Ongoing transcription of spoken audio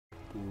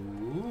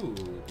Ooh,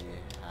 they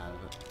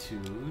have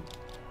two.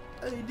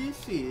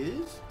 This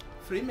is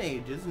 3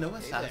 mages, no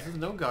assassins,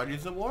 no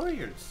guardians, no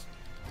warriors.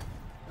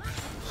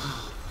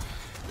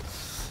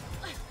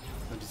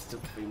 I'm just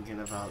still thinking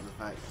about the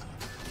fact.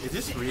 Is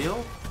this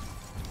real?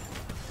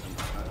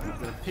 I'm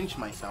gonna pinch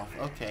myself.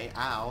 Okay,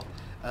 ow.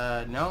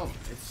 No,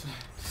 it's.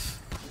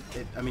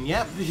 I mean,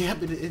 yeah,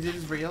 but it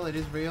is real. It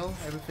is real.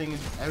 Everything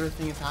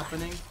is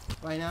happening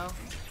right now.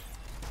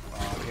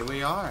 Here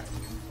we are,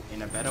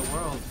 in a better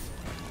world,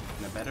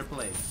 in a better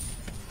place,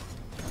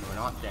 and we're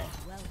not dead.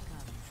 Welcome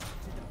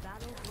to the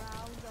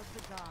battleground of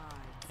the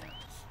gods.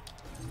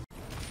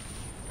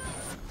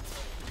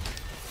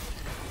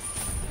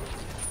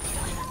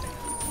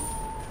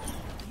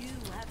 You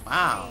have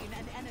slain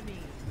an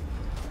enemy.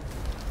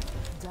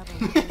 Double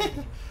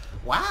kill.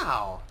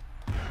 Wow.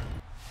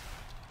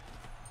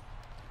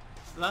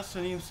 So that's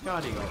the new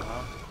Skadi,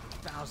 huh?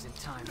 1,000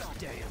 times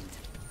damned.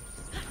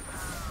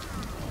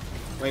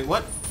 Wait,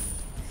 what?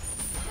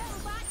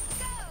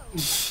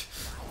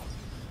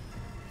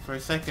 For a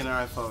second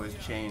our foe is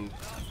chained.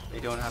 They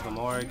don't have a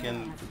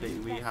Morrigan,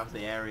 we have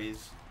the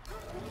Ares.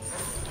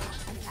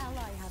 An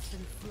ally has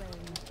been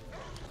slain.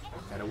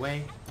 Get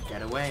away,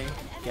 get away,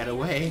 get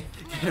away,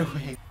 get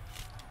away.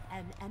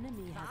 An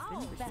enemy has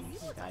been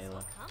bested.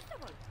 Skyla.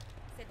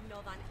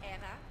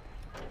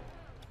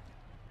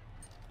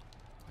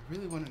 I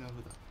really want to know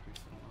who that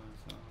person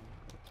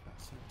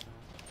was.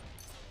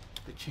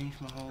 They changed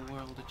my whole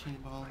world, they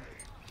changed my whole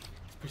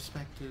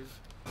perspective.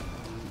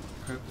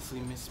 Purposely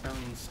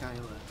misspelling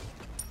Skyla.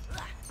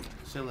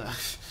 Scylla.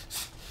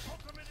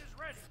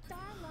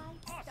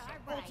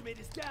 Ultimate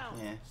is down.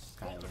 Yeah,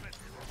 Skyla.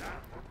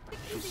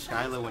 She's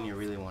Skyla when you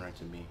really want her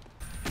to be.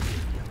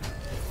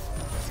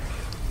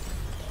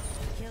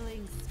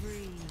 Killing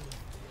spree.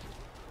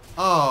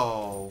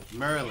 Oh,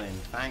 Merlin,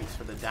 thanks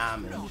for the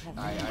damage.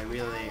 I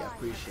really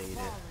appreciate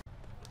it.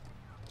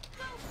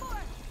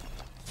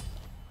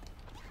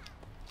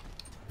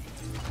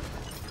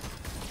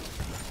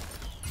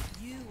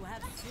 You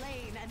have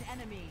slain an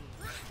enemy.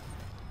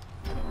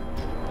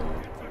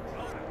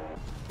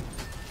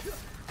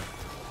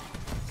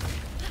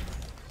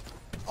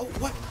 Oh,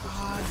 what?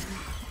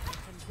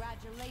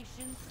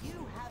 Congratulations,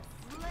 you have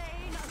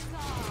slain a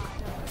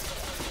god.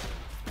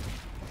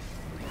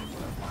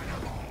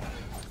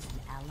 An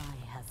ally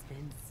has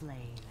been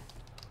slain.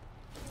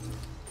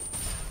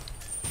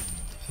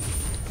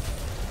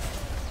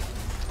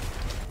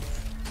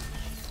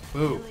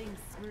 Boo. Killing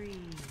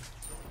spree.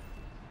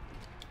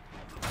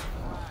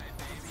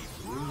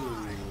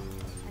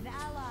 An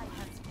ally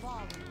has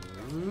fallen.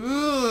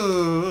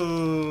 Ooh.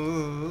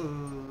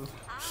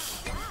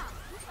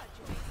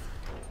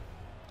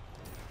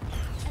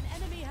 An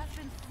enemy has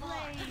been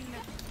slain.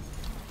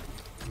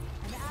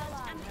 An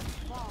ally has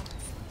fallen.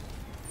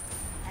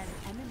 An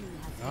enemy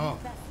has been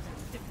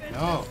bested.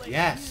 No,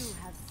 yes. You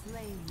have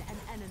slain an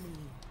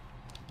enemy.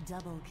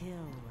 Double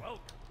kill.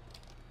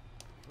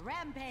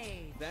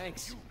 Rampage.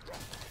 Thanks.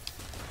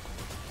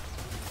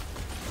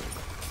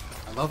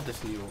 I love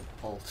this new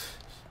ult.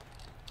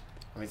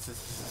 I mean, it's the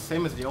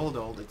same as the old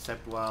ult,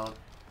 except, well,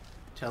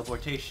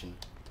 teleportation.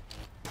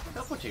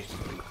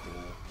 Teleportation's pretty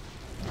cool.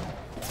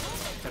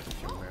 Except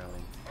if you're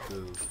Merlin.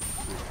 Boo.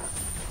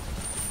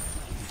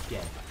 He's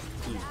dead.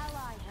 An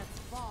ally has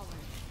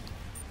fallen.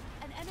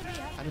 An enemy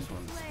has I just been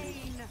want the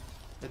speed. slain.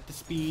 Let the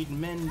speed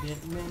mend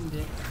it, mend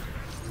it.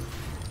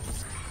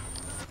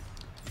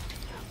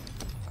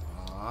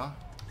 Aww.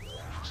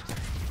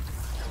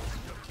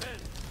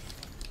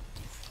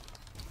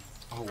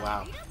 Oh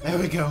wow. There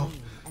we go.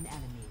 An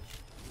enemy.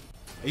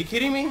 Are you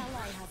kidding me? Ally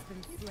has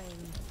been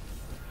slain.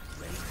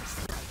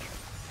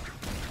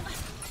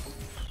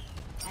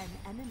 An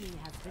enemy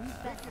has been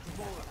bested.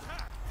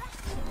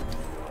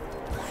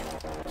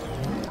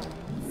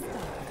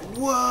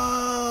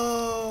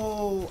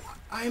 Whoa!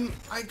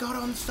 I got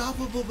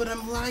unstoppable, but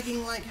I'm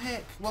lagging like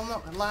heck. Well,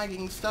 not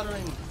lagging,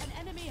 stuttering. An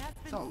enemy has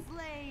been So-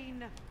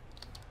 slain.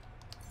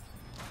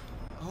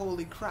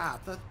 Holy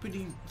crap, that's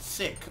pretty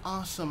sick.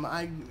 Awesome.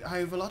 I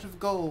have a lot of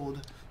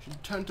gold.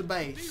 Should turn to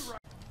base. An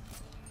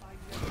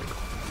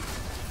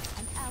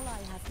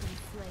ally has been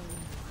slain.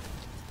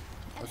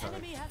 An sorry.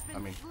 enemy has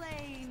been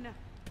slain.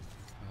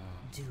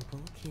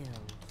 Double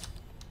kill.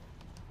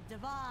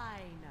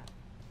 Divine.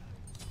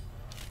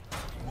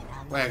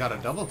 Wait, I got a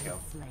double kill.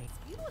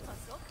 You are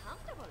so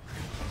comfortable.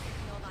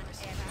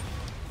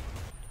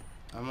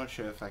 I'm not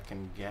sure if I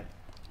can get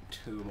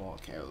 2 more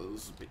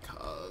kills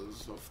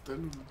because of the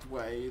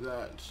way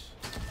that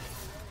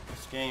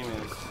this game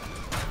is.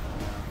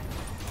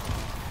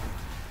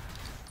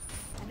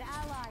 An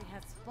ally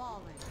has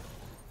fallen.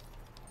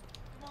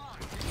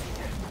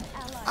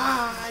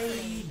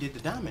 I did the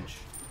damage.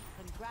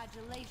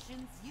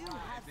 Congratulations, you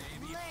have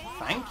slain.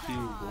 Thank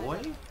you,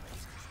 boy.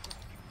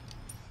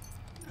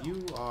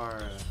 You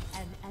are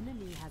An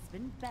enemy has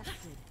been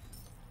bested.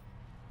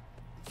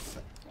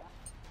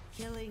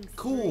 Killing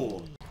cool.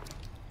 spree.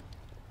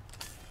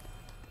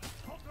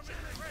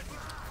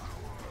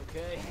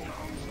 Okay. Away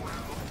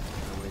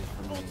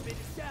from me. Ultimate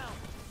is down.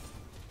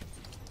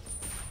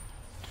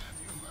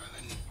 You,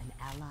 Merlin.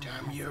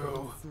 Damn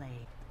you.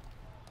 Slain.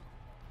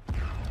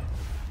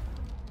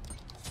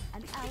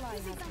 An ally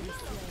has been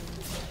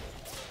slain.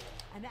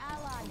 An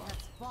ally has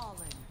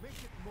fallen.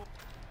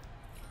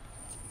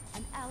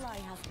 An ally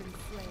has been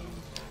slain.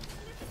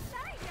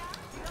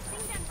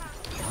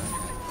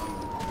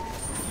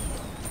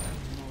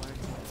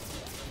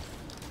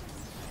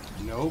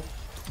 Nope.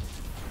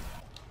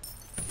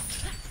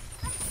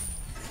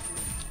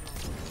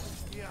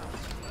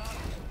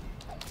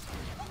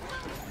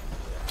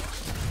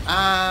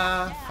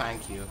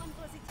 Thank you.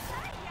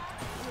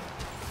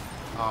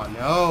 Oh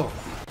no!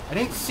 I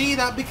didn't see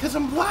that because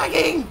I'm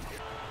lagging!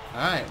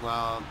 Alright,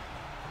 well,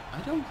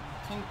 I don't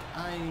think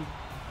I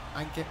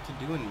get to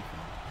do anything.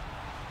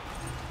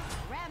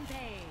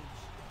 Rampage.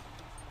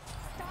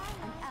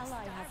 An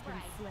ally has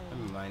been slain.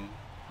 Never mind.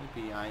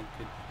 Maybe I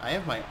could... I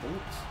have my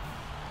ult.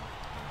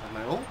 I have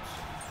my ult.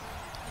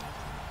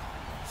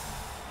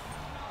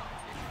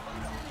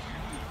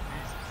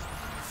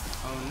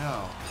 Oh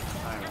no.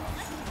 Alright.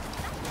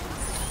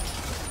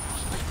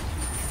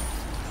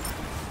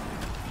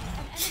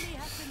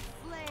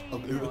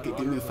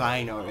 Okay,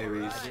 fine, or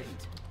Ares.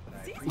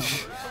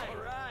 It's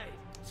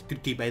a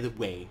good game, by the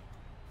way.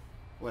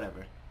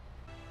 Whatever.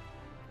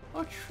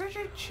 Oh,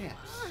 treasure chest.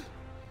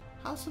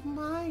 House of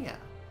Maya.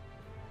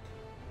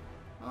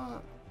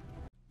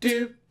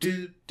 Doop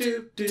doop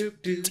doop doop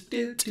doop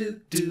doop doop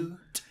doop.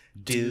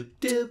 Doop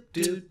doop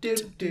doop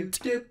doop doop doop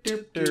doop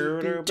doop doop doop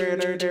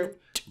doop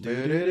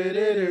doop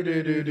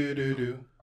doop doop doop doop.